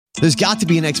There's got to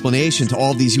be an explanation to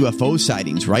all of these UFO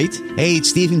sightings, right? Hey,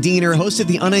 it's Stephen Diener, host of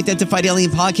the Unidentified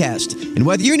Alien Podcast. And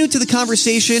whether you're new to the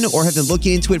conversation or have been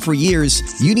looking into it for years,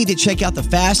 you need to check out the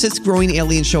fastest growing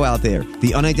alien show out there,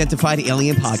 the Unidentified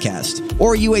Alien Podcast,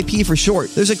 or UAP for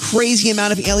short. There's a crazy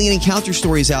amount of alien encounter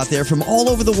stories out there from all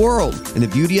over the world. And the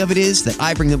beauty of it is that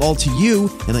I bring them all to you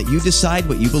and let you decide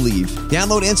what you believe.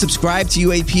 Download and subscribe to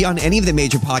UAP on any of the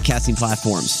major podcasting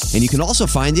platforms. And you can also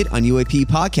find it on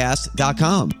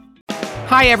UAPpodcast.com.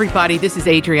 Hi, everybody. This is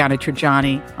Adriana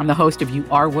Trajani. I'm the host of You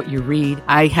Are What You Read.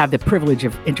 I have the privilege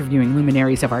of interviewing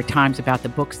luminaries of our times about the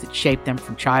books that shaped them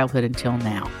from childhood until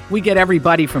now. We get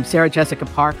everybody from Sarah Jessica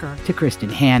Parker to Kristen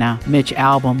Hanna, Mitch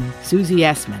Albom, Susie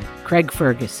Essman, Craig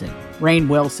Ferguson, Rainn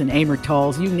Wilson, Amor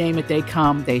Tolls, you name it, they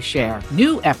come, they share.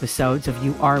 New episodes of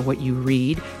You Are What You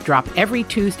Read drop every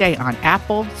Tuesday on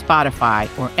Apple, Spotify,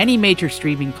 or any major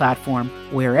streaming platform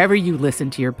wherever you listen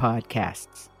to your podcasts.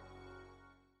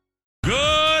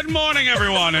 Good morning,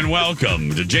 everyone, and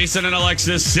welcome to Jason and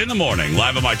Alexis in the Morning,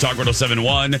 live on My Talk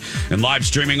 1071 and live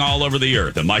streaming all over the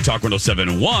earth at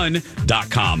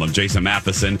MyTalk1071.com. I'm Jason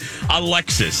Matheson.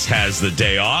 Alexis has the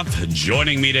day off.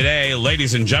 Joining me today,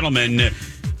 ladies and gentlemen,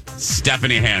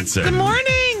 Stephanie Hansen. Good morning.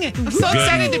 I'm so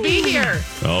excited to be here.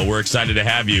 Oh, we're excited to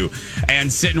have you.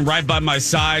 And sitting right by my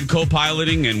side,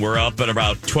 co-piloting, and we're up at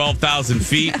about 12,000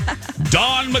 feet,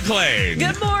 Dawn McClain.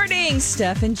 Good morning,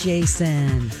 Steph and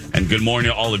Jason. And good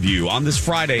morning to all of you on this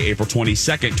Friday, April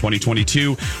 22nd,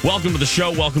 2022. Welcome to the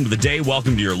show. Welcome to the day.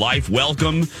 Welcome to your life.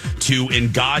 Welcome to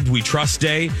In God We Trust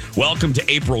Day. Welcome to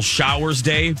April Showers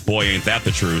Day. Boy, ain't that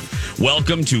the truth.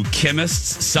 Welcome to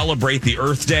Chemists Celebrate the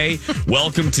Earth Day.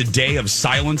 Welcome to Day of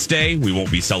Silence Day. We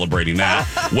won't be celebrating that.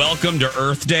 Welcome to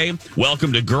Earth Day.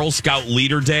 Welcome to Girl Scout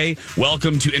Leader Day.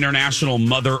 Welcome to International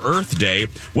Mother Earth Day.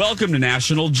 Welcome to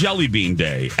National Jelly Bean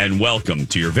Day. And welcome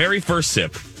to your very first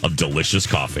sip of delicious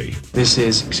coffee. This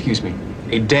is, excuse me,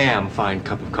 a damn fine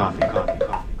cup of coffee.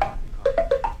 How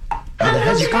the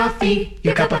hell's your coffee?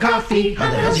 Your cup of coffee?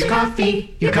 How the hell's your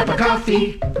coffee? Your cup of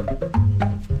coffee?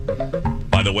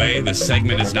 By the way, this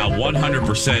segment is now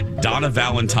 100% Donna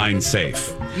Valentine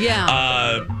safe.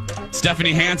 Yeah.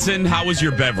 Stephanie Hansen, how was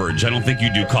your beverage? I don't think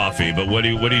you do coffee, but what are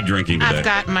you drinking today? I've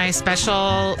got my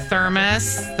special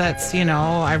thermos that's,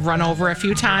 I've run over a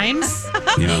few times.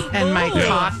 Yeah. And my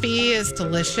coffee is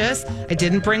delicious. I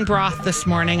didn't bring broth this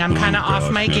morning. I'm kind of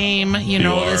off my game.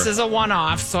 This is a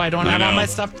one-off, so I don't have all my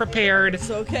stuff prepared.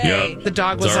 It's okay. Yep. The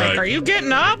dog was like, Are you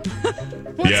getting up?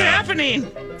 What's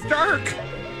happening? It's dark.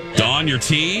 Dawn, your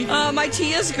tea? My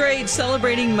tea is great.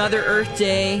 Celebrating Mother Earth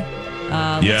Day.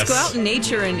 Let's go out in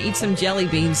nature and eat some jelly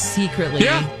beans secretly.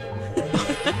 Yeah.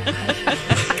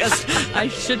 Because I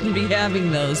shouldn't be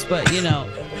having those, but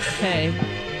hey.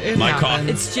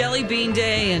 It's Jelly Bean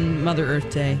Day and Mother Earth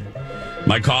Day.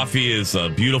 My coffee is a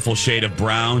beautiful shade of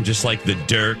brown, just like the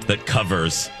dirt that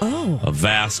covers a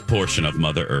vast portion of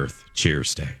Mother Earth.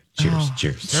 Cheers Day. Cheers.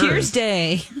 Cheers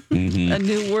Day. Mm-hmm. A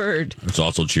new word. It's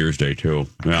also Cheers Day, too.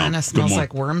 Yeah. Kind of smells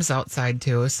like worms outside,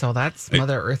 too, so that's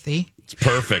Mother Earthy. It's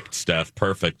perfect, Steph.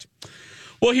 Perfect.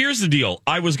 Well, here's the deal.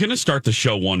 I was going to start the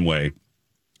show one way,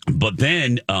 but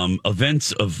then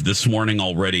events of this morning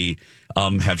already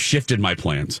have shifted my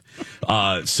plans.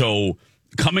 So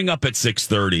coming up at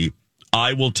 6:30,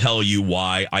 I will tell you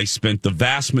why I spent the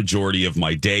vast majority of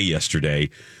my day yesterday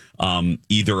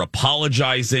either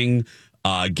apologizing,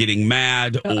 getting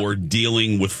mad, or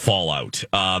dealing with fallout.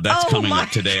 That's coming up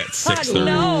today at 6:30.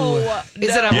 No.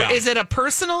 Is it a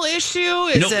personal issue?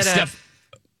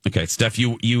 Steph,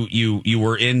 you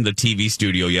were in the TV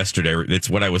studio yesterday. It's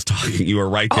what I was talking. You were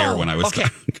right there when I was talking.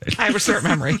 I have a short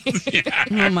memory. Yeah.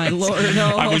 Oh, my Lord.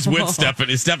 No. I was with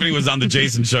Stephanie. Stephanie was on the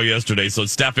Jason show yesterday. So,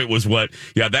 Steph, it was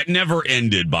that never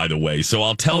ended, by the way. So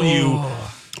I'll tell you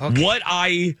what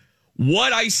I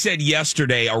said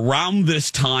yesterday around this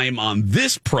time on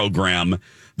this program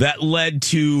that led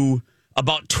to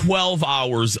about 12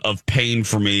 hours of pain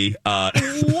for me.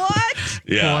 What?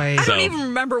 Yeah. Boy. I don't even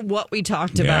remember what we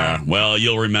talked about. Yeah, well,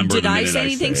 you'll remember. Did the I minute say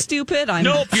anything stupid?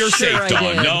 Nope, you're sure safe,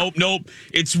 Dawn. I did. Nope.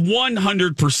 It's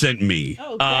 100% me.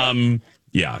 Okay.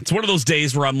 Yeah, it's one of those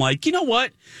days where I'm like, you know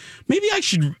what? Maybe I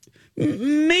should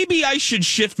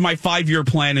shift my 5-year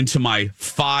plan into my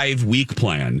 5-week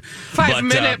plan.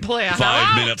 5-minute plan.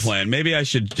 5-minute plan. Maybe I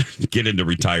should get into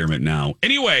retirement now.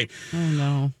 Anyway. Oh,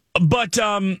 no. But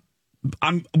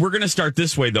we're going to start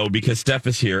this way, though, because Steph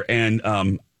is here. And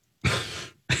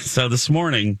so this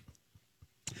morning,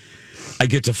 I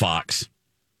get to Fox.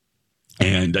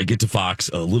 And I get to Fox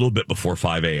a little bit before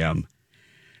 5 a.m.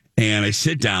 And I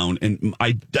sit down, and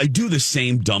I do the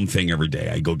same dumb thing every day.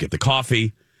 I go get the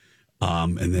coffee,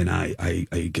 and then I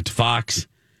get to Fox,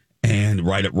 and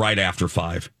right after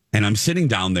 5. And I'm sitting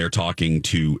down there talking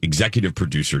to executive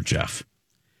producer Jeff.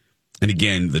 And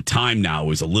again, the time now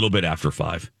is a little bit after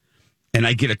 5. And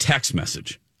I get a text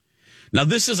message. Now,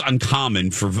 this is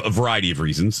uncommon for a variety of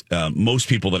reasons. Most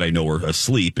people that I know are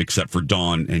asleep, except for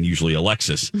Dawn and usually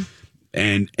Alexis.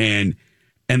 And then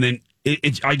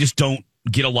I just don't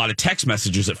get a lot of text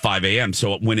messages at 5 a.m.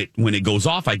 So when it goes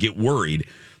off, I get worried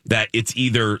that it's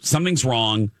either something's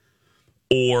wrong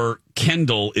or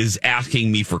Kendall is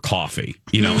asking me for coffee,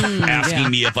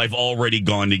 asking me if I've already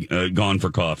gone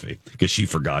for coffee because she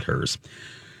forgot hers.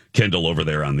 Kendall over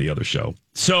there on the other show.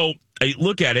 So I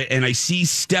look at it and I see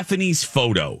Stephanie's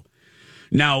photo.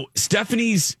 Now,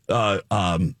 Stephanie's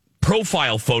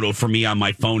profile photo for me on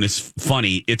my phone is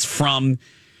funny. It's from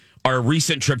our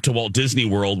recent trip to Walt Disney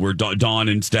World where Dawn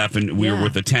and Steph and we were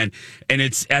with the 10. And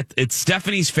it's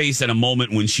Stephanie's face at a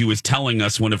moment when she was telling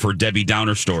us one of her Debbie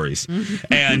Downer stories.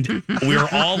 And we were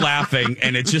all laughing.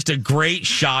 And it's just a great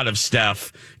shot of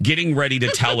Steph getting ready to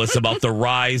tell us about the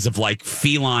rise of like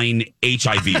feline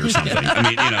HIV or something. I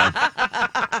mean,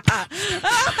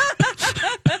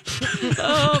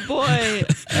 Oh boy.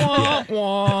 Wah,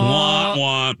 wah. Wah,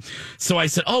 wah. So I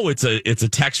said, it's a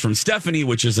text from Stephanie,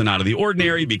 which isn't out of the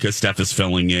ordinary because Steph is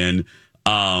filling in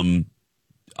on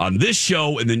this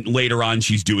show, and then later on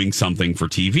she's doing something for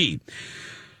TV.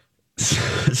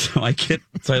 So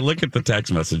I look at the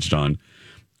text message, Dawn.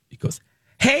 He goes,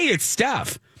 "Hey, it's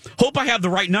Steph. Hope I have the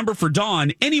right number for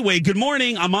Dawn. Anyway, good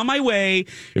morning. I'm on my way.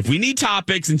 If we need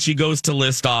topics," and she goes to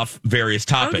list off various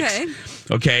topics.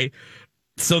 Okay.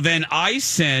 So then I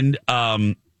send a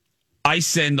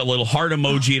little heart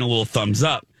emoji and a little thumbs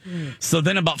up. So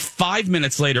then about 5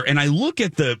 minutes later, and I look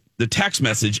at the text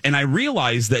message and I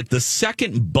realize that the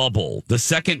second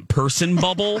person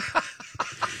bubble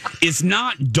is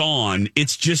not Dawn.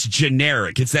 It's just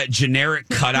generic. It's that generic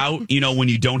cutout, when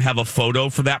you don't have a photo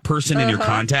for that person in your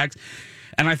contacts.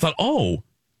 And I thought,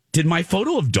 did my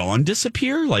photo of Dawn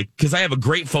disappear? Because I have a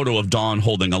great photo of Dawn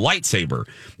holding a lightsaber.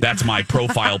 That's my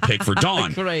profile pic for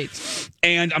Dawn. Great.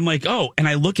 And I'm like, and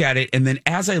I look at it. And then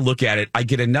as I look at it, I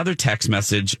get another text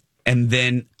message. And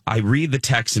then I read the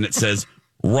text and it says,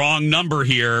 wrong number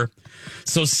here.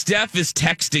 So Steph is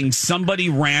texting somebody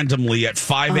randomly at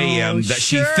 5 a.m. that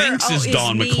she thinks is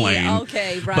Dawn McClain.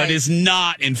 Okay, right. But is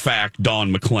not, in fact,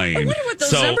 Dawn McClain. I wonder what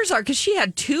those numbers are, because she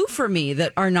had 2 for me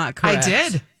that are not correct. I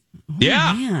did.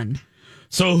 Yeah. Man.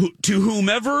 So to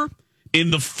whomever in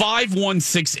the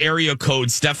 516 area code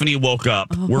Stephanie woke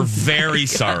up, we're very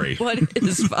sorry. What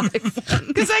is 5?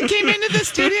 Because I came into the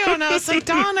studio and I was like,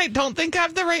 Dawn, I don't think I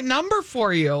have the right number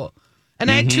for you.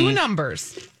 And I had 2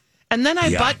 numbers. And then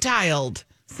I butt dialed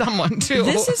someone too.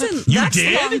 This isn't. You that's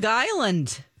did? Long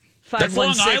Island. That's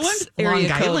Long Island? Area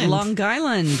Long code. Island. Long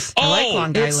Island. I like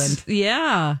Long Island.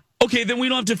 Yeah. Okay, then we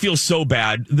don't have to feel so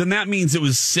bad. Then that means it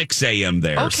was 6 a.m.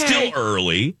 there.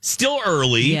 Okay. Still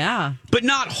early. Yeah. But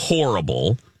not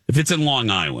horrible if it's in Long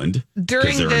Island.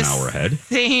 During they're this an hour ahead.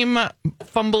 same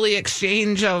fumbly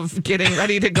exchange of getting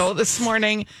ready to go this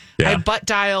morning, I butt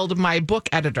dialed my book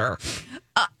editor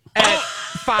at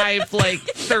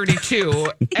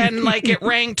 5:32, and it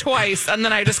rang twice, and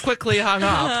then I just quickly hung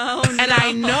up. And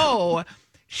I know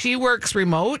she works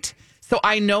remote, so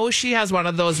I know she has one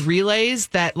of those relays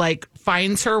that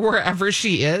finds her wherever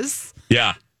she is.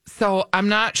 Yeah. So I'm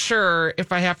not sure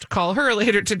if I have to call her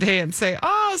later today and say,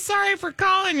 sorry for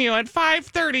calling you at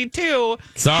 5:32.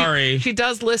 Sorry. She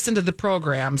does listen to the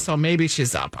program, so maybe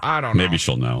she's up. I don't know. Maybe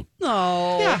she'll know.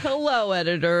 Hello,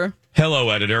 editor. Hello,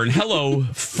 editor. And hello,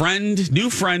 new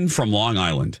friend from Long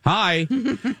Island. Hi.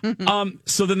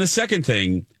 So then the second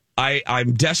thing,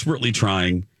 I'm desperately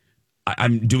trying.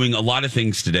 I'm doing a lot of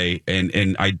things today,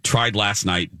 and I tried last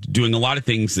night doing a lot of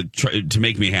things to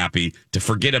make me happy, to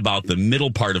forget about the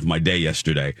middle part of my day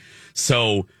yesterday.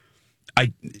 So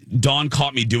Dawn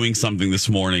caught me doing something this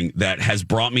morning that has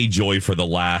brought me joy for the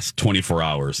last 24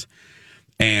 hours.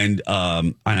 And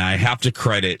I have to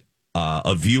credit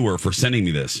a viewer for sending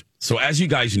me this. So as you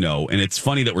guys know, and it's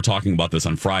funny that we're talking about this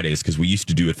on Fridays because we used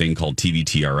to do a thing called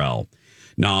TVTRL.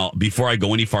 Now, before I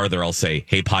go any farther, I'll say,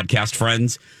 hey, podcast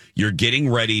friends, you're getting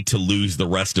ready to lose the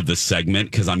rest of this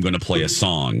segment because I'm going to play a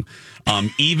song.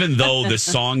 Even though the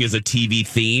song is a TV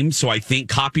theme, so I think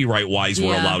copyright-wise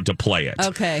we're allowed to play it.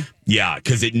 Okay. Yeah,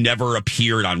 because it never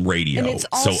appeared on radio. And it's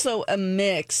also a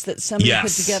mix that somebody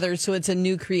put together, so it's a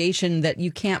new creation that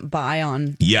you can't buy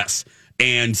on. Yes.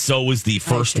 And so is the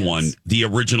first one. The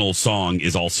original song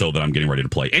is also that I'm getting ready to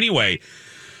play. Anyway,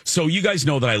 so you guys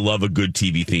know that I love a good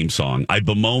TV theme song. I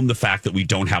bemoan the fact that we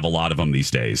don't have a lot of them these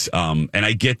days. And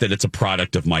I get that it's a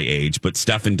product of my age, but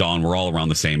Steph and Dawn, we're all around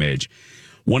the same age.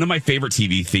 One of my favorite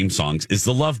TV theme songs is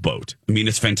The Love Boat. I mean,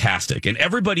 it's fantastic. And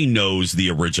everybody knows the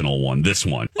original one, this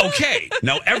one. Okay,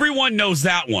 now everyone knows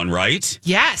that one, right?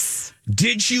 Yes.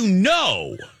 Did you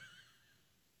know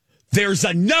there's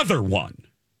another one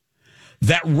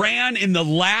that ran in the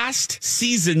last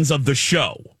seasons of the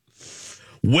show?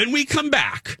 When we come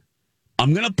back,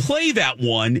 I'm going to play that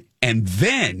one, and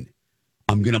then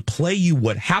I'm going to play you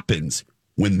what happens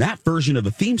when that version of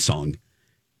the theme song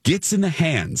gets in the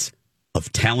hands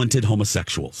of talented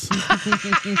homosexuals.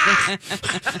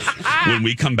 When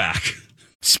we come back.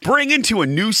 Spring into a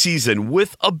new season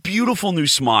with a beautiful new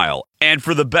smile. And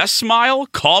for the best smile,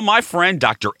 call my friend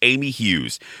Dr. Amy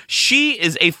Hughes. She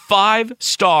is a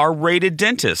 5-star rated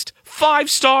dentist.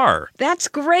 5-star. That's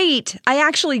great. I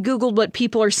actually Googled what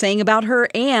people are saying about her,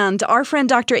 and our friend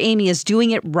Dr. Amy is doing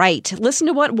it right. Listen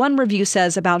to what one review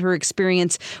says about her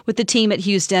experience with the team at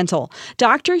Hughes Dental.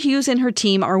 Dr. Hughes and her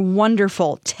team are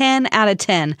wonderful. 10 out of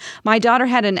 10. My daughter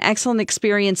had an excellent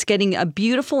experience getting a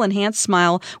beautiful enhanced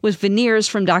smile with veneers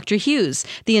from Dr. Hughes.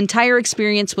 The entire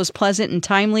experience was pleasant and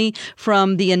timely,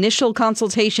 from the initial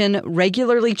consultation,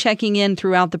 regularly checking in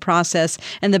throughout the process,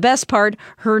 and the best part,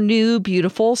 her new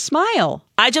beautiful smile.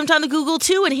 I jumped on the Google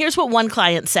too, and here's what one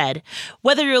client said.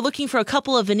 Whether you're looking for a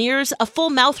couple of veneers, a full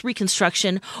mouth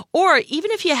reconstruction, or even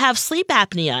if you have sleep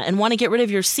apnea and want to get rid of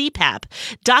your CPAP,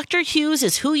 Dr. Hughes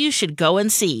is who you should go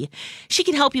and see. She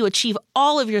can help you achieve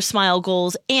all of your smile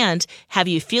goals and have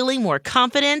you feeling more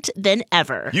confident than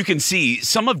ever. You can see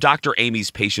some of Dr.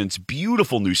 Amy's patients'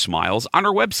 beautiful new smiles on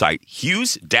her website,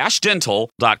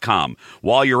 hughes-dental.com.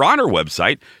 While you're on her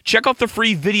website, check out the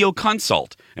free video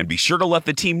consult. And be sure to let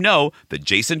the team know that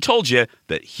Jason told you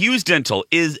that Hughes Dental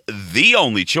is the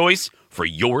only choice for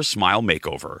your smile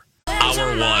makeover.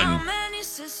 Hour 1.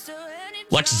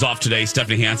 Lex is off today.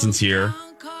 Stephanie Hansen's here.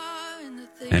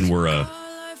 And we're a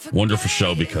wonderful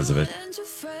show because of it.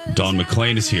 Dawn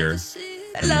McClain is here.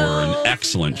 And we're an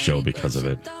excellent show because of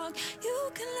it.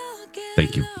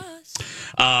 Thank you.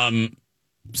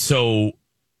 So,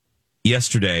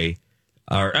 yesterday...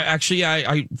 Actually,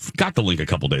 I got the link a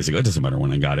couple days ago. It doesn't matter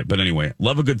when I got it. But anyway,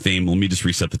 love a good theme. Let me just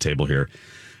reset the table here.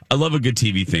 I love a good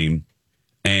TV theme.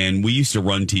 And we used to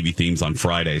run TV themes on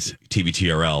Fridays,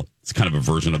 TVTRL. It's kind of a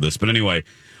version of this. But anyway,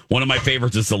 one of my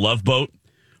favorites is The Love Boat.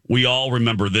 We all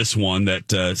remember this one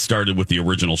that started with the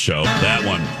original show. That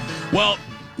one. Well,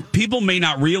 people may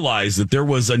not realize that there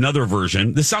was another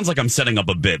version. This sounds like I'm setting up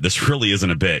a bit. This really isn't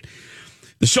a bit.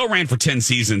 The show ran for 10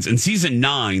 seasons. In season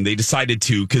 9, they decided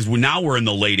to, because now we're in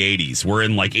the late 80s. We're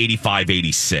in like 85,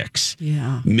 86.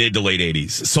 Yeah. Mid to late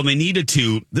 80s. So they needed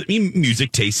to,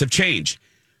 music tastes have changed.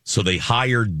 So they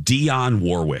hired Dionne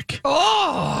Warwick.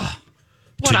 Oh,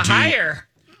 what a hire.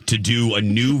 To do a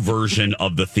new version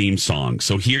of the theme song.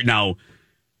 So here, now,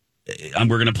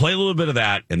 we're going to play a little bit of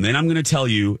that, and then I'm going to tell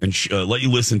you and let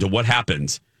you listen to what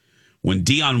happens when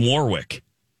Dionne Warwick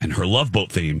and her Love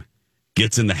Boat theme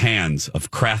gets in the hands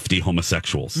of crafty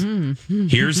homosexuals.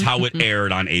 Here's how it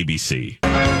aired on ABC.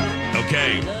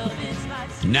 Okay.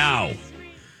 Now,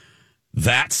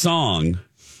 that song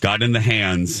got in the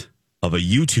hands of a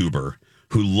YouTuber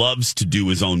who loves to do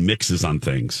his own mixes on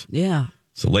things. Yeah.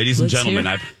 So, ladies and gentlemen,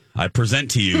 I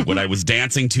present to you what I was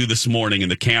dancing to this morning in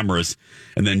the cameras,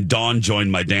 and then Dawn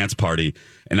joined my dance party,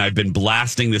 and I've been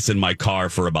blasting this in my car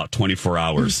for about 24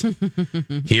 hours.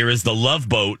 Here is the Love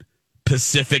Boat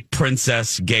Pacific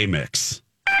Princess Gay Mix.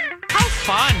 How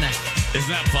fun. Isn't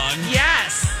that fun?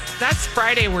 Yes. That's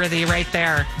Friday worthy right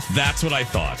there. That's what I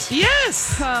thought.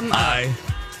 Yes. I've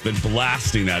been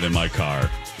blasting that in my car.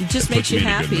 It just makes you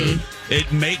happy.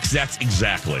 That's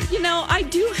exactly. You know, I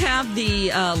do have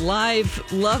the live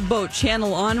Love Boat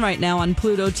channel on right now on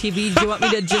Pluto TV. Do you want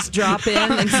me to just drop in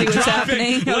and see what's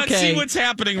happening? Let's see what's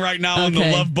happening right now on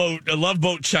the Love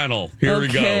Boat channel. Here we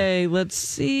go. Okay, let's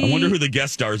see. I wonder who the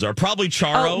guest stars are. Probably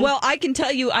Charo. Well, I can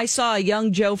tell you, I saw a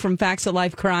young Joe from Facts of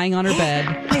Life crying on her bed.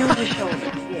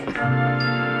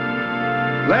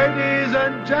 Ladies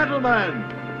and gentlemen,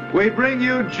 we bring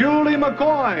you Julie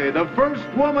McCoy, the first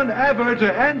woman ever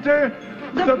to enter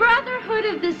the Brotherhood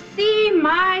of the Sea,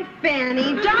 my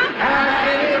Fanny. Doc.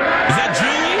 Is that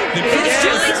Julie? It's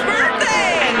Julie's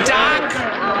birthday! And Doc.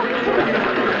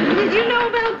 Did you know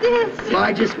about this? Well,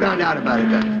 I just found out about it,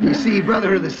 Doc. You see,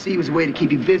 Brotherhood of the Sea was a way to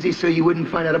keep you busy so you wouldn't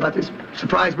find out about this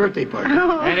surprise birthday party.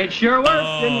 And it sure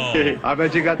worked, didn't it? I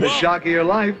bet you got the shock of your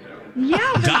life. Yeah.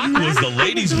 Doc was the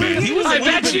ladies' man. I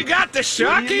bet you got the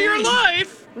shock of your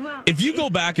life. If you go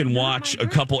back and watch a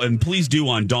couple, and please do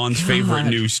on Dawn's favorite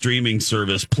new streaming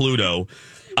service, Pluto.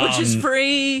 Which is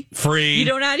free. Free. You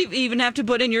don't even have to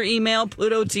put in your email,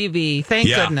 Pluto TV. Thank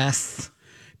goodness.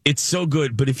 It's so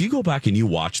good. But if you go back and you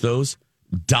watch those,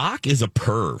 Doc is a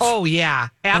perv. Oh, yeah.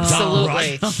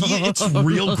 Absolutely. It's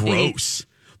real gross.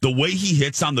 The way he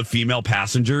hits on the female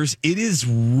passengers, it is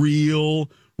real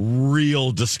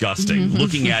disgusting.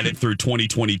 Looking at it through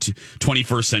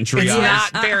 21st century it's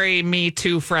eyes. not very Me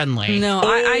Too friendly. No,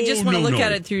 I just want to look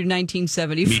at it through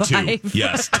 1975. Me too.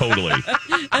 Yes, totally.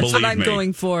 That's what I'm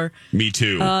going for. Me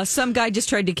too. Some guy just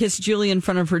tried to kiss Julie in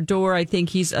front of her door. I think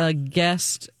he's a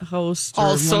guest host.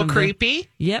 Also creepy.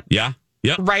 Yep. Yeah.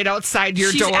 Yep. Right outside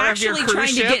your door of your cruise ship. She's actually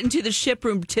trying to get into the ship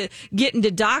room to get into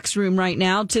Doc's room right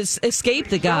now to escape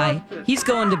the guy. He's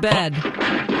going to bed.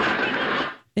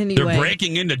 Anyway. They're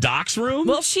breaking into Doc's room?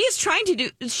 Well,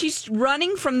 she's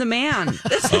running from the man.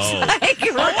 This is Oh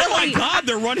my God,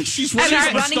 they're running. She's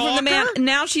running from the man.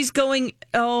 Now she's going,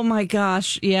 oh my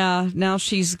gosh. Yeah. Now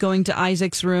she's going to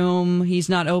Isaac's room. He's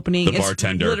not opening. The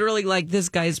bartender. It's literally like this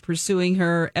guy's pursuing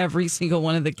her, every single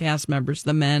one of the cast members,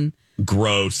 the men.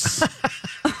 Gross.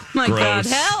 Oh my God,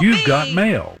 help You've got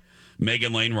mail.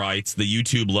 Megan Lane writes, the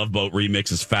YouTube Love Boat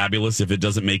remix is fabulous. If it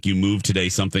doesn't make you move today,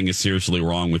 something is seriously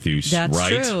wrong with you. That's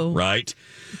right? true. Right?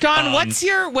 Don,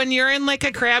 when you're in like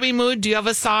a crabby mood, do you have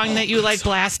a song that you like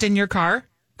blast in your car?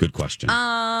 Good question.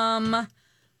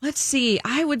 Let's see.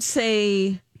 I would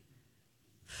say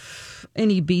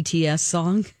any BTS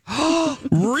song.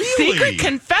 Really? Secret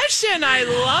confession. I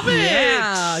love it.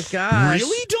 Yeah, gosh.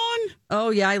 Really, Dawn? Oh,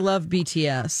 yeah, I love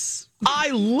BTS. I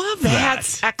love that.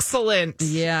 That's excellent.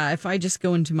 Yeah, if I just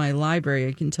go into my library,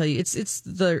 I can tell you it's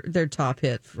their top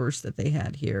hit first that they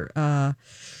had here.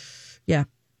 Yeah.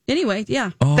 Anyway,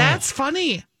 yeah. Oh. That's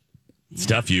funny.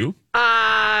 Steph, you?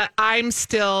 I'm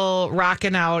still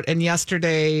rocking out, and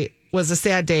yesterday was a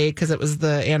sad day because it was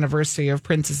the anniversary of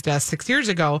Prince's death 6 years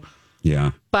ago.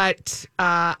 Yeah. But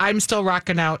I'm still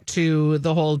rocking out to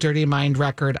the whole Dirty Mind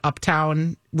record,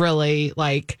 Uptown, really,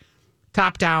 like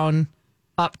top down,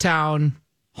 uptown,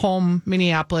 home,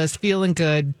 Minneapolis, feeling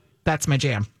good. That's my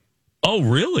jam. Oh,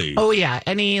 really? Oh, yeah.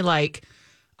 Any like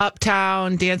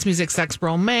uptown, dance music, sex,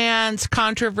 romance,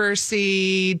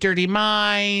 controversy, Dirty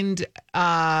Mind,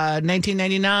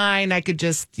 1999. I could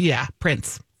just,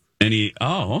 Prince.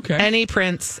 Any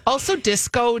Prince. Also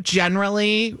disco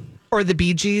generally, or the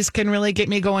Bee Gees can really get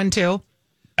me going too.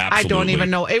 Absolutely. I don't even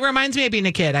know. It reminds me of being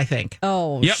a kid, I think.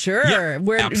 Oh, Yep. sure. Yep.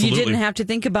 Where Absolutely. you didn't have to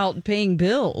think about paying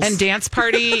bills. And dance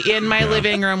party in my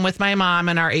living room with my mom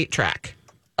and our 8-track.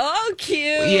 Oh,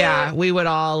 cute. Yeah, we would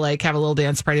all like have a little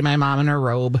dance party, my mom in her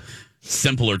robe.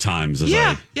 Simpler times.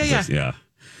 Yeah.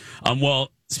 Well,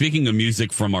 speaking of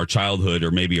music from our childhood or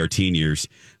maybe our teen years,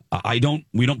 we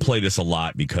don't play this a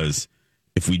lot because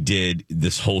if we did,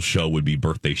 this whole show would be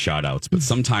birthday shout outs. But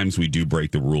sometimes we do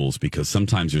break the rules because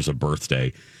sometimes there's a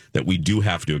birthday that we do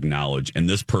have to acknowledge. And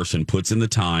this person puts in the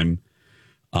time.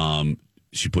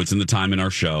 She puts in the time in our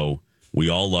show. We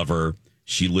all love her.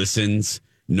 She listens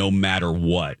no matter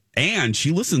what. And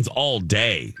she listens all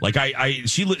day. Like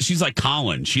she's like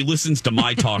Colin. She listens to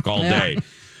my talk all day.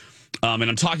 And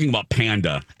I'm talking about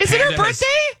Panda. Is it her birthday?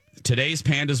 Today's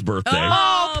Panda's birthday.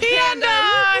 Oh, Panda!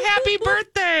 Happy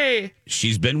birthday!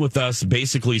 She's been with us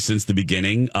basically since the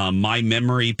beginning. My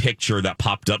memory picture that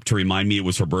popped up to remind me it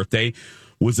was her birthday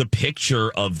was a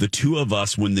picture of the two of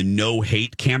us when the No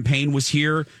Hate campaign was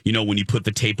here. You know, when you put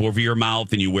the tape over your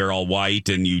mouth and you wear all white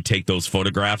and you take those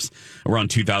photographs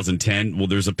around 2010. Well,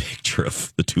 there's a picture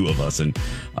of the two of us and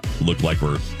looked like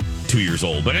we're 2 years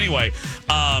old. But anyway,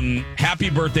 happy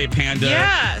birthday, Panda.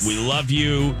 Yes. We love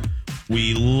you.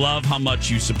 We love how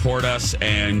much you support us,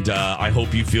 and I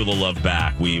hope you feel the love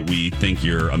back. We think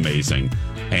you're amazing,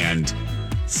 and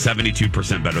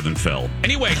 72% better than Phil.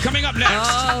 Anyway, coming up next.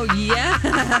 Oh, yes.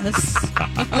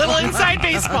 Little inside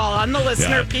baseball on the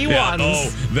listener P1s. Yeah. Oh,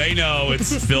 they know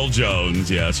it's Phil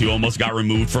Jones, yes, who almost got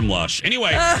removed from Lush.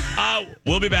 Anyway,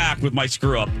 we'll be back with my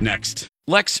screw up next.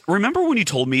 Lex, remember when you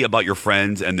told me about your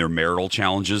friends and their marital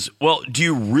challenges? Well, do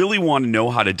you really want to know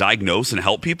how to diagnose and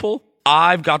help people?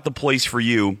 I've got the place for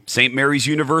you. St. Mary's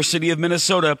University of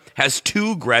Minnesota has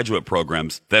 2 graduate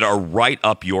programs that are right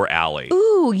up your alley.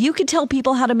 Ooh, you could tell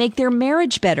people how to make their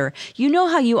marriage better. You know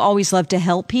how you always love to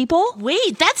help people.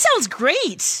 Wait, that sounds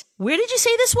great. Where did you say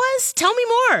this was? Tell me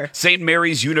more. St.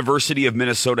 Mary's University of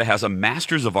Minnesota has a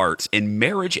Master's of Arts in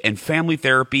Marriage and Family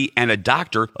Therapy and a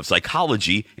Doctor of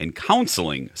Psychology in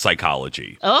Counseling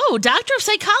Psychology. Oh, Doctor of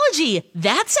Psychology.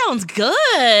 That sounds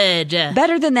good.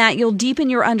 Better than that, you'll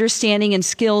deepen your understanding and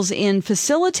skills in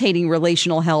facilitating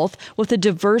relational health with a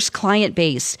diverse client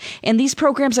base. And these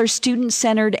programs are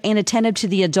student-centered and attentive to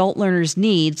the adult learner's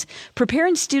needs,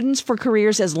 preparing students for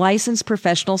careers as licensed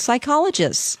professional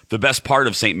psychologists. The best part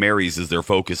of St. Mary's Mary's is their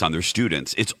focus on their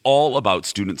students. It's all about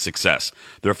student success.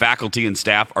 Their faculty and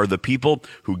staff are the people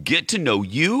who get to know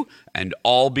you and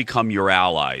all become your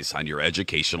allies on your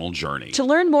educational journey. To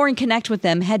learn more and connect with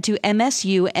them, head to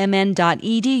msumn.edu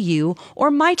or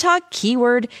MyTalk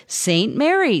keyword St.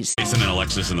 Mary's. Jason and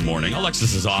Alexis in the morning.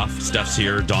 Alexis is off. Steph's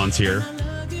here. Dawn's here.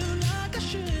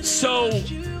 So,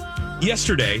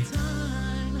 yesterday,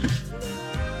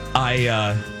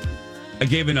 I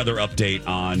gave another update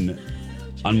on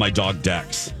my dog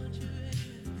Dex,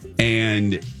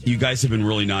 and you guys have been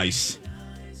really nice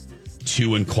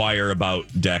to inquire about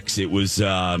Dex. It was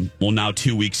now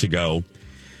 2 weeks ago,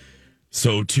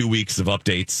 so 2 weeks of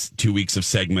updates, 2 weeks of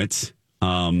segments.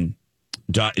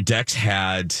 Dex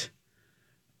had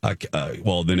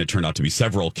then it turned out to be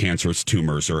several cancerous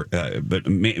tumors, but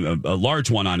a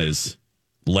large one on his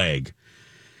leg.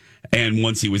 And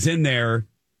once he was in there,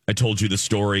 I told you the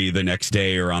story the next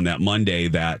day or on that Monday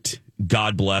that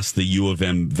God bless the U of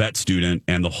M vet student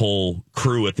and the whole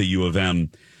crew at the U of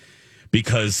M,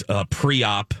 because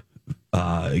pre-op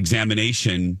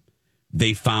examination,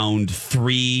 they found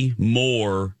 3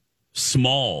 more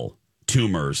small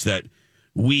tumors that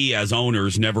we as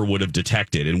owners never would have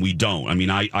detected, and we don't. I mean,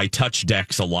 I touch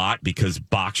Dex a lot because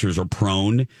boxers are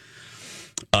prone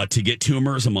to get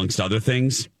tumors, amongst other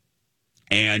things.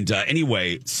 And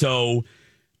anyway, so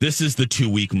this is the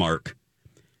 2-week mark.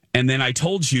 And then I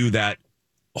told you that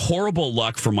horrible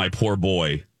luck for my poor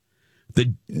boy.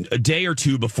 A day or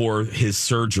two before his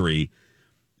surgery,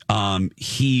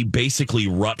 he basically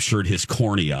ruptured his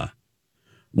cornea,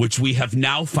 which we have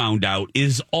now found out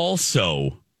is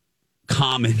also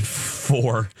common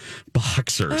for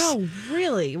boxers. Oh,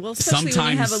 really? Well, especially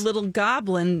when you have a little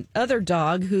goblin other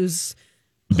dog who's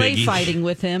play fighting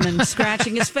with him and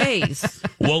scratching his face.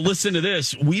 Well, listen to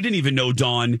this. We didn't even know,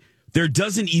 Dawn, there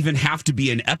doesn't even have to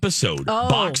be an episode.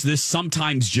 This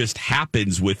sometimes just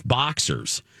happens with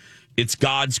boxers. It's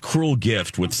God's cruel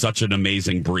gift with such an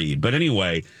amazing breed. But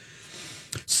anyway,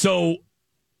 so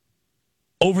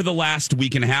over the last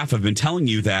week and a half, I've been telling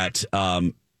you that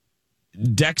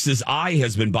Dex's eye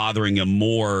has been bothering him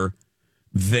more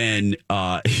than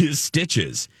his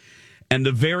stitches. And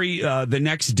the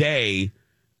next day,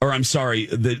 or I'm sorry,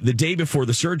 the day before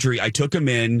the surgery, I took him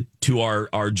in to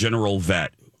our general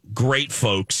vet. Great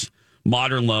folks,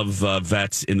 Modern Love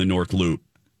vets in the North Loop.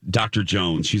 Dr.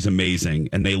 Jones, she's amazing,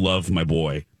 and they love my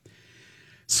boy.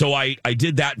 So I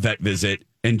did that vet visit,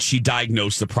 and she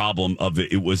diagnosed the problem of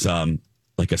it. It was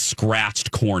like a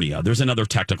scratched cornea. There's another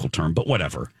technical term, but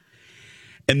whatever.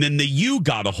 And then the U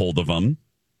got a hold of him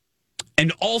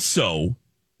and also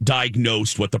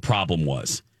diagnosed what the problem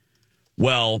was.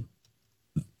 Well,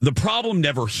 the problem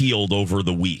never healed over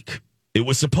the week. It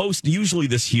was usually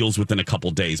this heals within a couple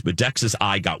days, but Dex's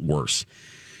eye got worse.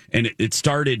 And it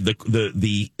started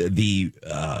the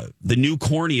new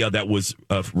cornea that was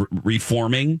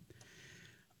reforming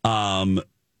was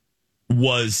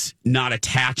not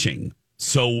attaching.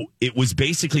 So it was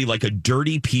basically like a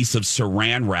dirty piece of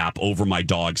saran wrap over my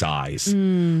dog's eyes,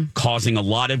 causing a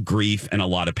lot of grief and a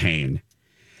lot of pain.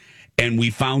 And we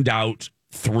found out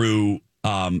through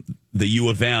the U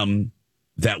of M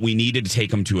that we needed to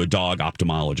take him to a dog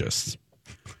ophthalmologist.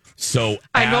 So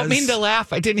I don't mean to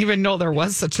laugh. I didn't even know there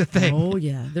was such a thing. Oh,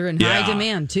 yeah. They're in high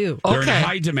demand, too. They're in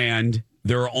high demand.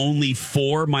 There are only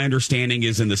 4, my understanding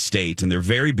is, in the state, and they're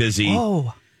very busy.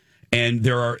 Oh. And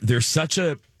there's such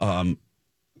a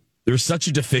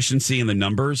deficiency in the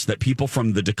numbers that people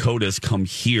from the Dakotas come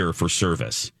here for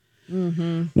service,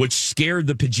 which scared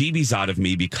the bejeebies out of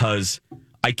me because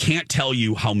I can't tell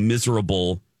you how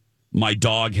miserable my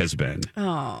dog has been.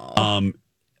 Oh.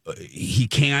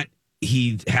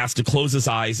 He has to close his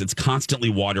eyes. It's constantly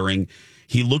watering.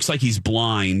 He looks like he's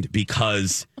blind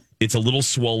because it's a little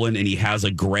swollen and he has a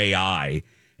gray eye.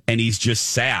 And he's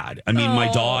just sad. I mean,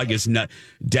 my dog is not.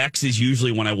 Dex is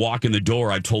usually, when I walk in the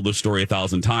door, I've told this story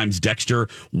 1,000 times. Dexter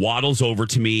waddles over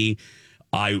to me.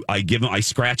 I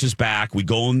scratch his back. We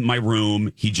go in my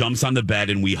room. He jumps on the bed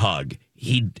and we hug.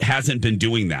 He hasn't been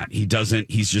doing that.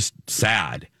 He's just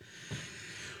sad.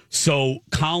 So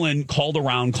Colin called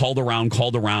around.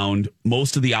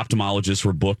 Most of the ophthalmologists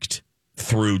were booked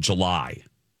through July.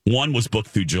 One was booked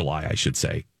through July, I should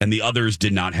say, and the others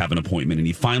did not have an appointment. And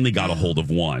he finally got a hold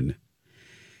of one.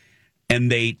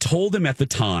 And they told him at the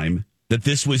time that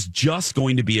this was just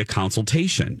going to be a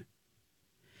consultation.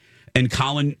 And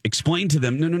Colin explained to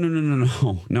them,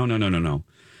 no.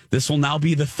 This will now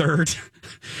be the third.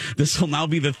 This will now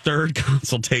be the third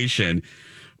consultation.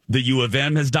 The U of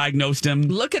M has diagnosed him.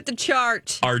 Look at the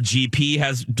chart. Our GP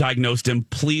has diagnosed him.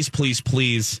 Please.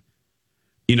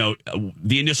 You know,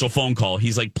 the initial phone call,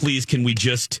 he's like, please, can we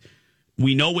just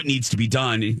we know what needs to be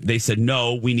done. They said,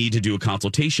 no, we need to do a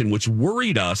consultation, which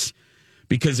worried us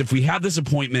because if we had this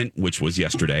appointment, which was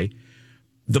yesterday,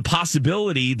 the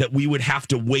possibility that we would have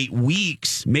to wait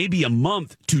weeks, maybe a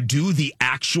month, to do the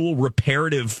actual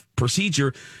reparative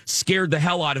procedure scared the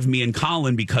hell out of me and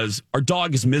Colin because our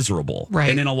dog is miserable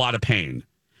and in a lot of pain.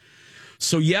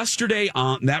 So yesterday,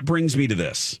 that brings me to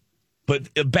this. But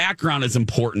background is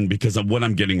important because of what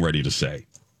I'm getting ready to say.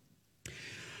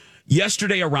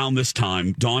 Yesterday around this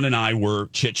time, Dawn and I were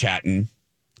chit-chatting,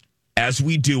 as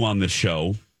we do on this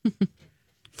show.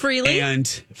 Freely? And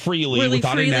freely, really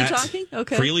without freely a net. Talking?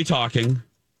 Okay. Freely talking.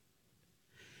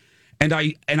 And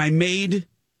I made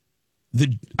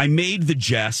the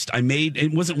jest.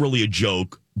 It wasn't really a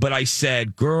joke, but I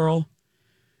said, girl,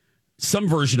 some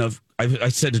version of, I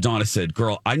said to Dawn, I said,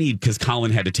 girl, because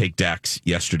Colin had to take Dex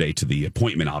yesterday to the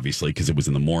appointment, obviously, because it was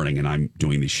in the morning and I'm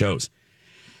doing these shows.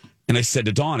 And I said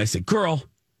to Dawn, I said, girl,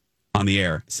 on the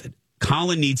air, I said,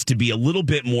 Colin needs to be a little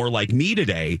bit more like me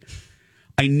today.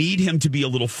 I need him to be a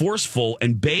little forceful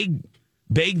and beg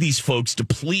these folks to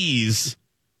please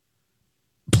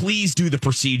do the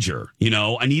procedure. You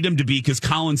know, I need him to be, because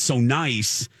Colin's so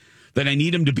nice that I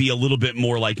need him to be a little bit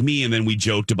more like me. And then we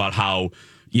joked about how,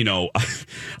 you know,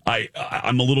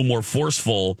 I'm a little more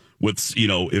forceful with, you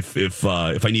know, if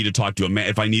I need to talk to a man,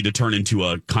 if I need to turn into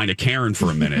a kind of Karen for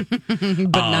a minute,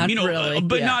 but not you know, really,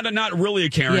 but not really a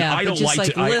Karen. Yeah, I don't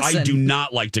like to. I do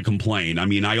not like to complain. I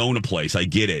mean, I own a place. I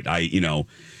get it.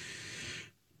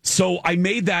 So I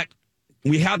made that.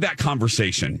 We had that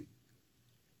conversation.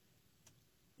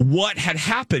 What had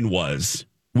happened was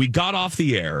we got off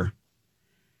the air,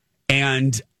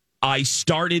 and I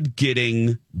started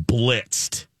getting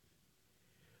blitzed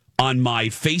on my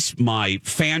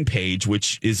fan page,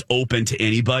 which is open to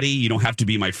anybody. You don't have to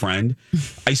be my friend.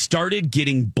 I started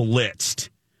getting blitzed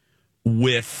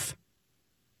with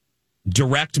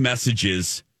direct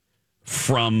messages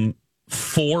from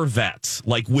 4 vets,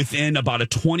 like within about a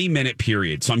 20-minute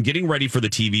period. So I'm getting ready for the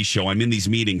TV show. I'm in these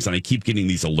meetings and I keep getting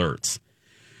these alerts.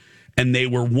 And they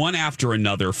were one after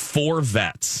another, 4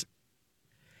 vets.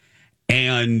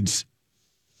 And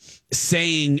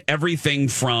saying everything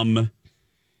from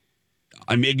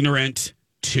I'm ignorant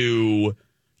to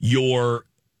you're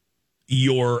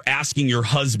asking your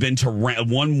husband to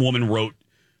one woman wrote,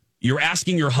 you're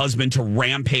asking your husband to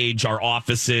rampage our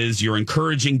offices. You're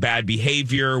encouraging bad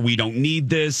behavior. We don't need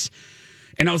this.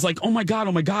 And I was like, oh my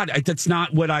God. That's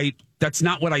not what I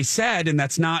said. And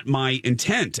that's not my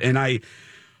intent. And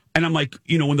I'm like,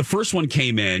 you know, when the first one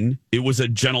came in, it was a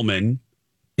gentleman.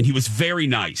 And he was very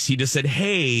nice. He just said,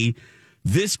 hey,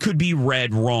 this could be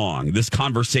read wrong, this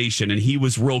conversation. And he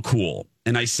was real cool.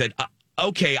 And I said,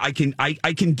 okay, I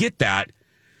can get that.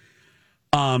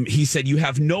 He said, you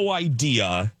have no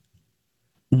idea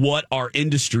what our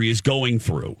industry is going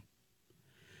through.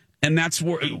 And that's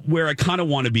where I kind of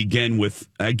want to begin with.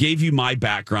 I gave you my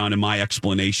background and my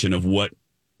explanation of what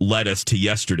led us to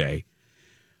yesterday.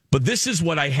 But this is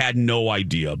what I had no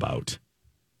idea about.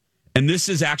 And this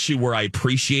is actually where I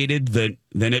appreciated that.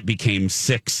 Then it became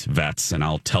 6 vets, and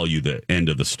I'll tell you the end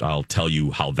of I'll tell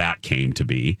you how that came to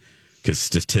be, because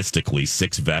statistically,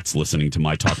 6 vets listening to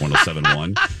My Talk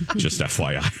 107.1, just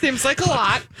FYI. Seems like a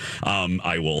lot.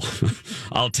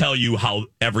 I'll tell you how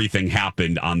everything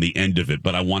happened on the end of it,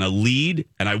 but I want to lead,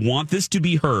 and I want this to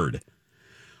be heard.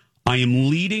 I am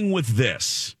leading with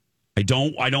this. I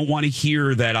don't want to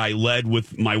hear that I led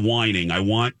with my whining.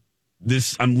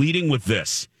 I'm leading with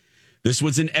this. This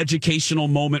was an educational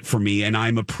moment for me, and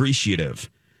I'm appreciative.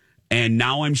 And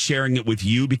now I'm sharing it with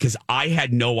you because I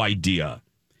had no idea.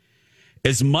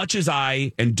 As much as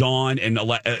I and Dawn and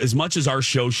as much as our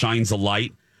show shines a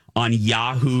light on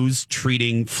Yahoos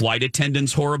treating flight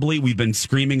attendants horribly, we've been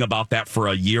screaming about that for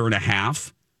a year and a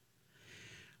half.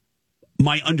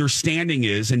 My understanding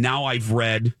is, and now I've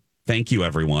read, thank you,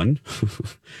 everyone.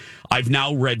 I've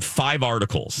now read 5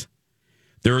 articles.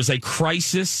 There is a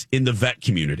crisis in the vet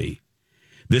community.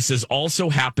 This is also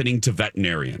happening to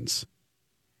veterinarians.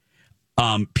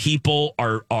 People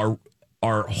are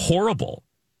horrible.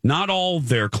 Not all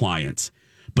their clients,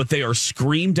 but they are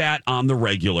screamed at on the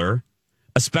regular,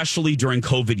 especially during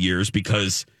COVID years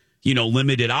because, you know,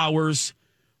 limited hours,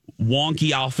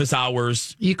 wonky office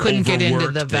hours. You couldn't get into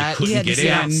the vet. You had to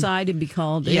sit outside and be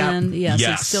called in. Yes,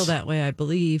 it's still that way, I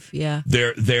believe. Yeah.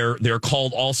 They're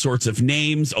called all sorts of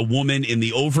names. A woman in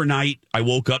the overnight, I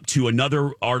woke up to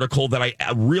another article that I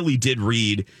really did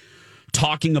read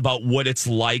talking about what it's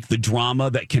like, the drama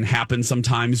that can happen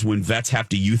sometimes when vets have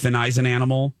to euthanize an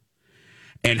animal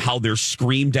and how they're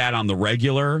screamed at on the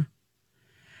regular.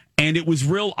 And it was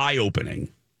real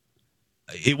eye-opening.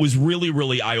 It was really,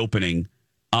 really eye-opening.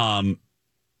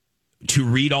 to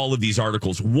read all of these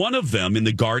articles. One of them in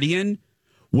The Guardian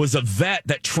was a vet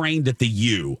that trained at the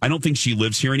U. I don't think she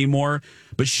lives here anymore,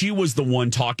 but she was the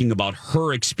one talking about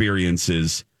her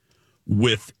experiences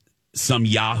with some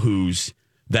yahoos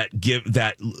that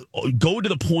go to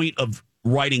the point of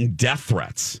writing death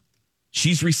threats.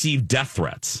 She's received death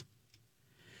threats.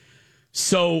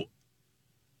 So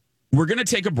we're going to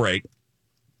take a break.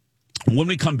 When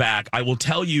we come back, I will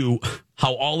tell you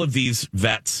how all of these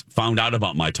vets found out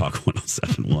about My Talk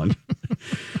 107.1.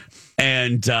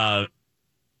 And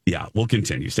yeah, we'll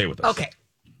continue. Stay with us. Okay.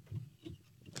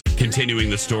 Continuing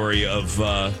the story of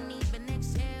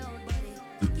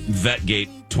VetGate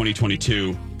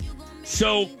 2022.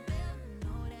 So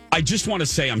I just want to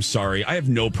say I'm sorry. I have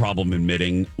no problem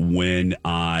admitting when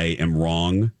I am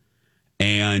wrong.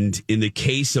 And in the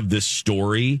case of this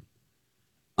story,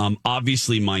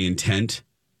 obviously my intent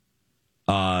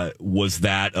was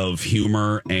that of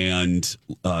humor and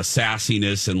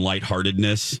sassiness and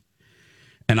lightheartedness.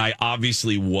 And I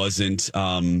obviously wasn't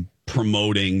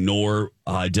promoting, nor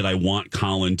did I want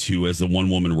Colin to, as the one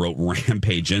woman wrote,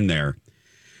 rampage in there.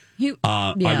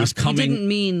 I was coming. He didn't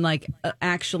mean like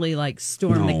actually like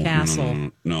storm the castle.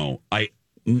 No. I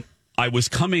was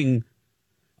coming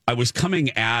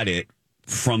at it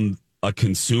from a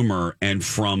consumer and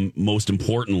from, most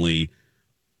importantly,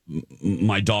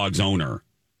 my dog's owner,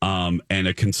 and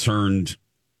a concerned.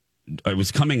 I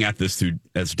was coming at this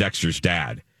as Dexter's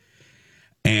dad,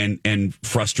 and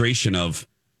frustration of,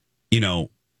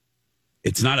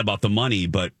 it's not about the money,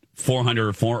 but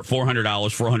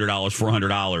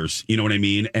 $400. You know what I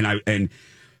mean? And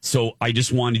so I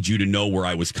just wanted you to know where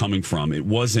I was coming from. It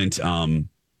wasn't.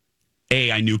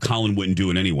 I knew Colin wouldn't do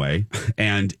it anyway,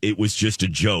 and it was just a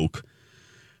joke.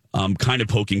 Kind of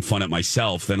poking fun at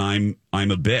myself. Then I'm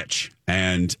a bitch,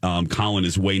 and Colin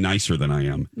is way nicer than I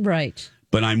am. Right.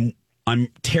 But I'm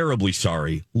terribly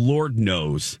sorry. Lord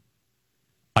knows,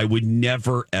 I would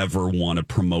never ever want to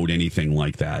promote anything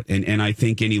like that, and I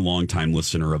think any longtime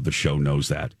listener of the show knows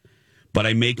that. But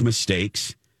I make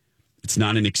mistakes. It's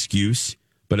not an excuse.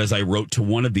 But as I wrote to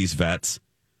one of these vets,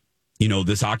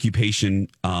 this occupation,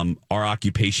 our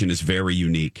occupation is very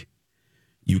unique.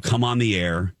 You come on the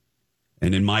air,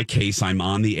 and in my case, I'm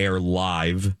on the air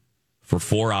live for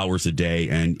 4 hours a day,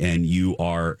 and you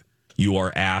are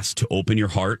asked to open your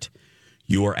heart.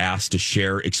 You are asked to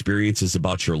share experiences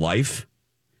about your life.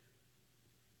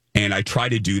 And I try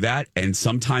to do that, and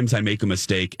sometimes I make a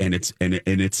mistake, and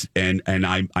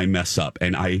I mess up,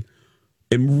 and I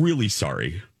am really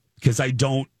sorry, because I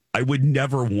would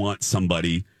never want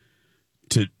somebody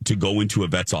to go into a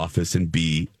vet's office and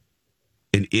be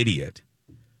an idiot.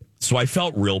 So I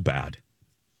felt real bad,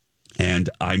 and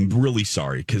I'm really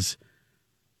sorry, because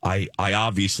I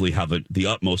obviously have the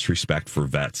utmost respect for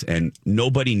vets, and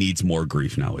nobody needs more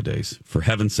grief nowadays. For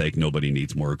heaven's sake, nobody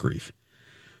needs more grief.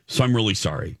 So I'm really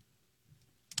sorry.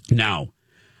 Now,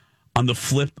 on the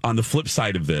flip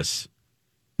side of this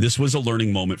was a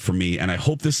learning moment for me, and I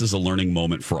hope this is a learning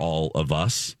moment for all of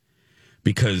us,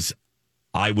 because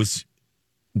I was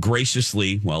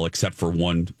graciously, well, except for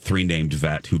 3 named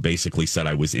vet who basically said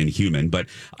I was inhuman, but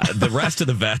the rest of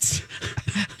the vets,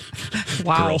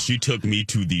 wow. Girl, she took me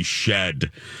to the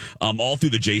shed, all through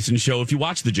the Jason show. If you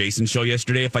watched the Jason show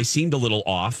yesterday, if I seemed a little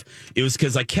off, it was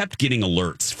because I kept getting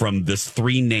alerts from this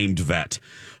 3 named vet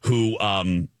who,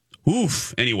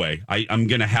 anyway, I'm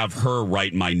going to have her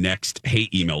write my next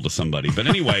hate email to somebody. But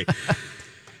anyway,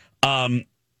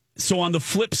 so on the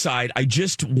flip side, I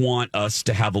just want us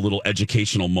to have a little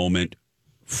educational moment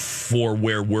for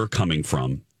where we're coming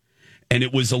from. And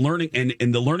it was a learning,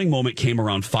 and the learning moment came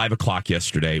around 5:00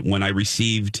 yesterday when I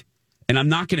received, and I'm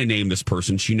not going to name this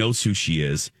person. She knows who she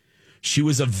is. She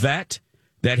was a vet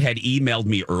that had emailed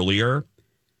me earlier,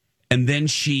 and then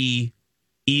she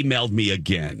emailed me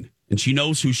again. And she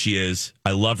knows who she is.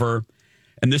 I love her.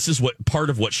 And this is part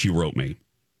of what she wrote me.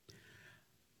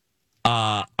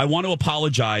 I want to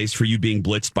apologize for you being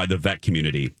blitzed by the vet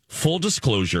community. Full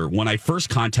disclosure, when I first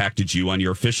contacted you on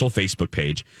your official Facebook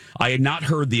page, I had not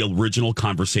heard the original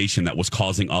conversation that was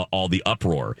causing all the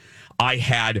uproar. I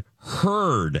had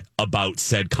heard about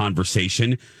said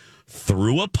conversation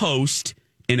through a post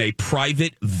in a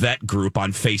private vet group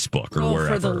on Facebook or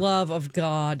wherever. For the love of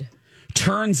God.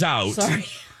 Turns out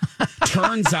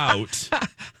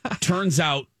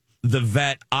the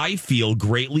vet, I feel,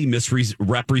 greatly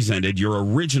misrepresented your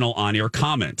original on-air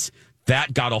comments.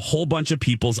 That got a whole bunch of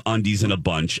people's undies in a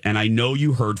bunch, and I know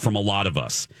you heard from a lot of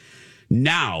us.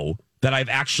 Now that I've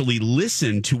actually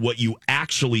listened to what you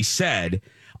actually said,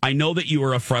 I know that you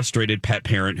are a frustrated pet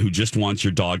parent who just wants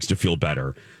your dogs to feel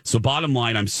better. So bottom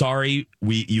line, I'm sorry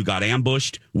you got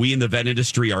ambushed. We in the vet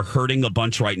industry are hurting a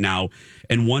bunch right now.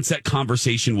 And once that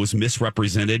conversation was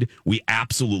misrepresented, we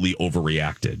absolutely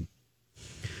overreacted.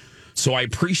 So I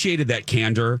appreciated that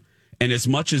candor. And as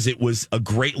much as it was a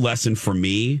great lesson for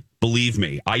me, believe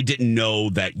me, I didn't know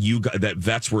that that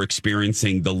vets were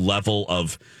experiencing the level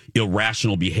of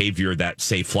irrational behavior that,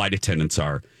 say, flight attendants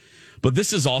are. But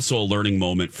this is also a learning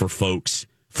moment for folks,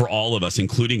 for all of us,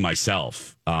 including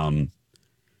myself.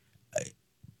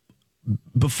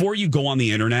 Before you go on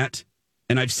the internet,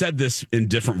 and I've said this in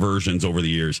different versions over the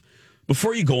years,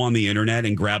 before you go on the internet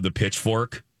and grab the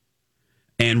pitchfork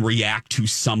and react to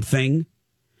something,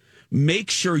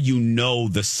 make sure you know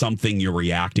the something you're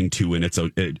reacting to in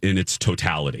its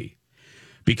totality.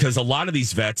 Because a lot of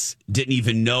these vets didn't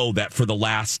even know that for the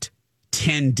last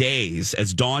 10 days,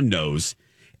 as Dawn knows,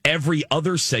 every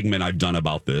other segment I've done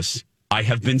about this, I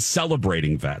have been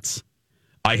celebrating vets.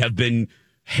 I have been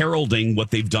heralding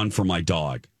what they've done for my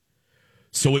dog.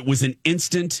 So it was an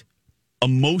instant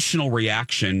emotional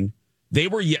reaction. They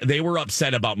were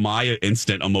upset about my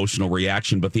instant emotional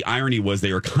reaction, but the irony was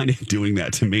they were kind of doing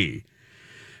that to me.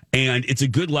 And it's a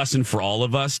good lesson for all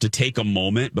of us to take a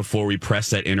moment before we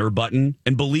press that enter button.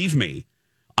 And believe me,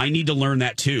 I need to learn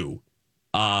that too.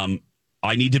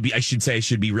 I need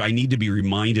to be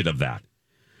reminded of that.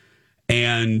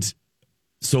 And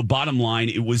so bottom line,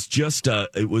 it was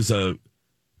a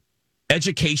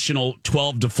educational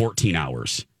 12 to 14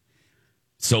 hours.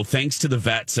 So thanks to the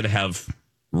vets that have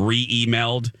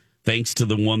re-emailed, thanks to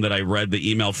the one that I read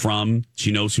the email from,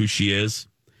 she knows who she is.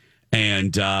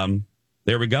 And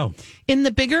there we go. In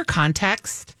the bigger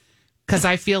context, because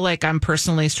I feel like I'm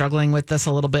personally struggling with this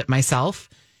a little bit myself,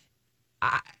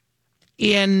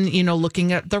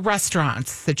 looking at the restaurant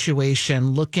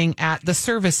situation, looking at the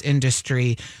service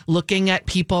industry, looking at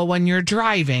people when you're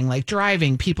driving,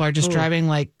 people are just driving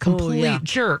like complete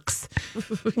jerks.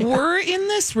 We're in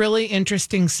this really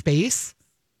interesting space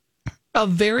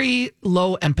of very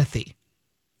low empathy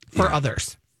for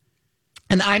others.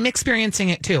 And I'm experiencing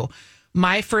it too.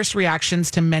 My first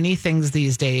reactions to many things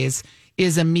these days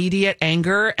is immediate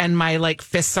anger, and my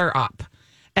fists are up.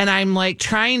 And I'm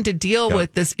trying to deal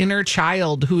with this inner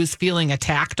child who is feeling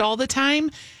attacked all the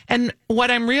time. And what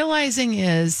I'm realizing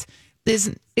is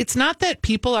it's not that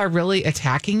people are really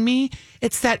attacking me.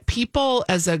 It's that people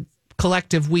as a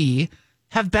collective, we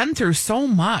have been through so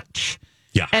much.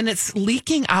 Yeah. And it's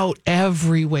leaking out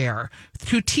everywhere,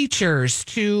 to teachers,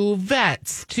 to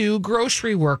vets, to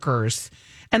grocery workers.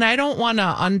 And I don't want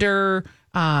to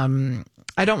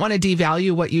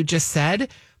devalue what you just said,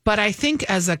 but I think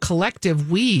as a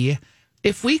collective,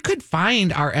 if we could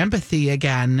find our empathy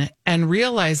again and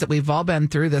realize that we've all been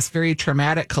through this very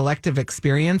traumatic collective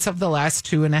experience of the last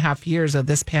 2.5 years of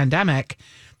this pandemic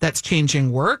that's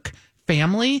changing work,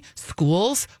 family,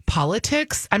 schools,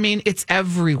 politics. I mean, it's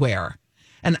everywhere.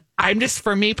 And I'm just,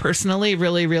 for me personally,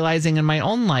 really realizing in my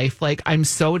own life, I'm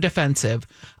so defensive.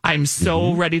 I'm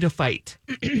so ready to fight.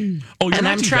 You're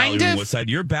not devaluing what side.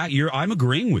 You're back. I'm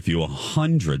agreeing with you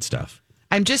 100, Steph.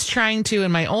 I'm just trying to,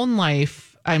 in my own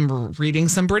life, I'm reading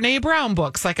some Brene Brown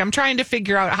books. I'm trying to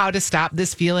figure out how to stop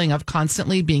this feeling of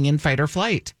constantly being in fight or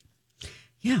flight.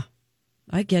 Yeah,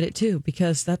 I get it too,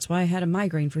 because that's why I had a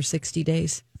migraine for 60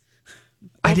 days.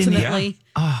 Ultimately,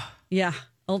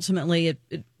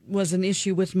 it was an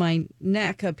issue with my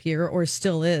neck up here, or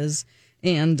still is.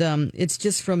 And it's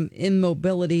just from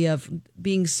immobility of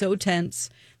being so tense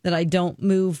that I don't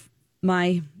move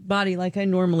my body like I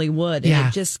normally would. And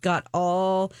it just got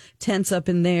all tense up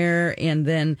in there. And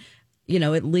then,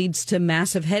 it leads to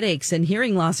massive headaches and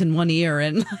hearing loss in one ear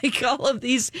and all of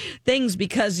these things,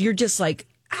 because you're just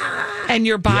and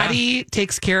your body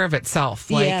takes care of itself.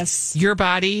 Yes. Your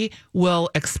body will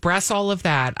express all of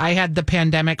that. I had the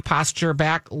pandemic posture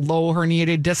back, low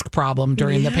herniated disc problem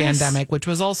during the pandemic, which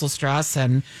was also stress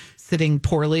and sitting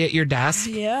poorly at your desk.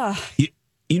 Yeah.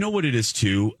 You know what it is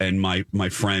too? And my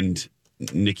friend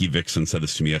Nikki Vixen said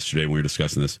this to me yesterday when we were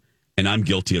discussing this, and I'm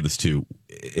guilty of this too.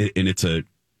 And it's a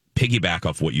piggyback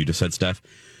off what you just said, Steph.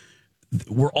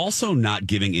 We're also not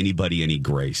giving anybody any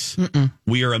grace.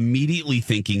 We are immediately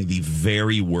thinking the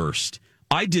very worst.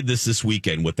 I did this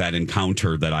weekend with that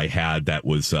encounter that I had that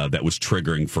was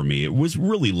triggering for me. It was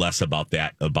really less about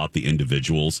the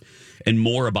individuals, and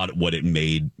more about what it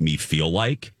made me feel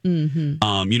like.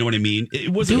 Mm-hmm. You know what I mean?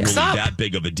 It wasn't really that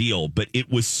big of a deal, but it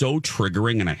was so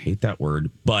triggering, and I hate that word.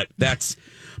 But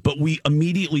we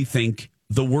immediately think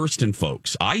the worst in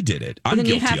folks. I did it. I'm and then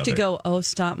guilty you have of to it. go, oh,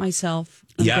 stop myself.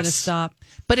 I'm going to stop.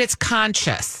 But it's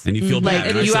conscious. And you feel bad.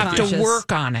 Like And you I have said to that.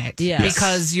 work on it. Yes.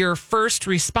 Because your first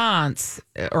response,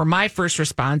 or my first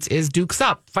response, is dukes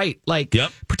up, fight, like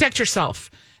protect yourself.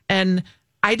 And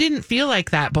I didn't feel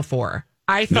like that before.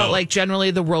 I felt like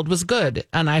generally the world was good.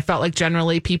 And I felt like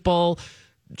generally people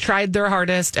tried their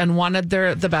hardest and wanted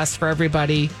the best for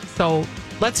everybody. So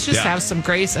let's just have some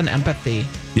grace and empathy.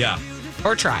 Yeah.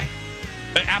 Or try.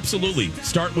 Absolutely.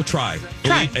 Start with try.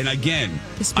 Try. And again,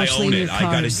 Especially I own in it. your I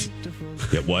cars. got to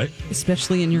get what?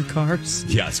 Especially in your cars.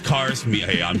 Yes, cars. Me.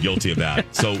 Hey, I'm guilty of that.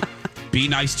 So be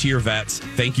nice to your vets.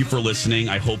 Thank you for listening.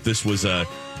 I hope this was a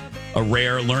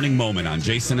rare learning moment on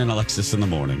Jason and Alexis in the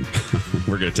morning.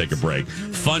 We're going to take a break.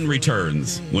 Fun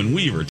returns when we return.